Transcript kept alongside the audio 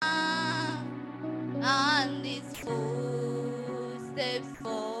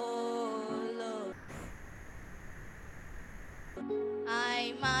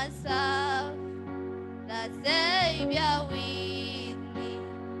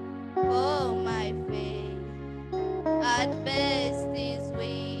at best is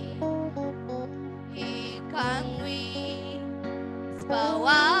weak. He can whisper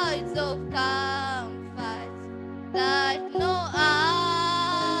words of comfort that no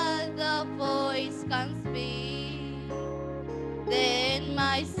other voice can speak. Then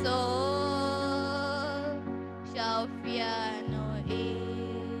my soul shall fear no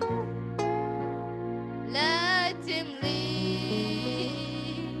ill. Let him lead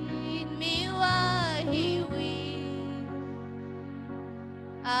me where he will.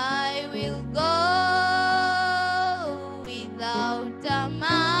 I will go without a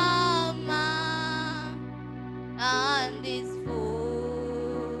mama, and his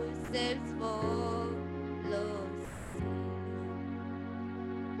footsteps follow.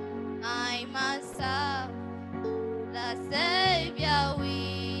 I must have the Savior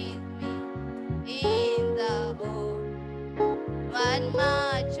with me in the one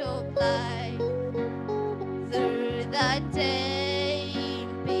march of life, through the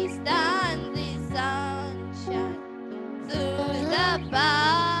tempest and the sunshine, through the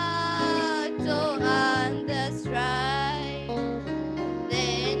battle and the strife.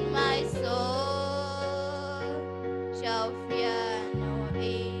 Then my soul shall fear no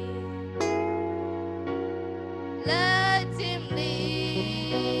ill. Let him lead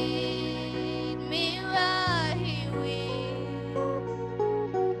me where he will.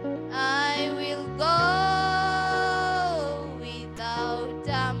 I will go without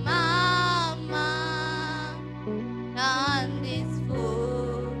a mama, and his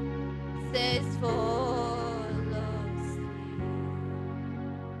footsteps follows me.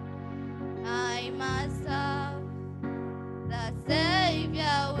 I must have the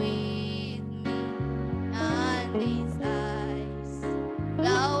Savior with me, and his eyes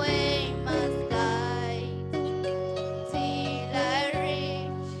the way must guide till I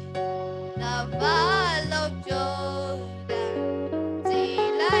reach the vale of Jordan,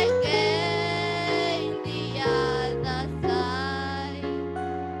 till I gain the other side.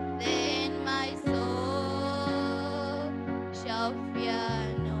 Then my soul shall fear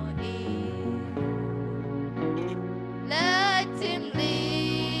no ill. Let him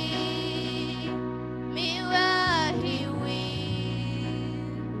lead me where he will.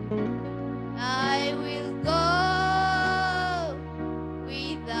 I will go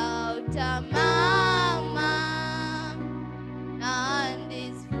without a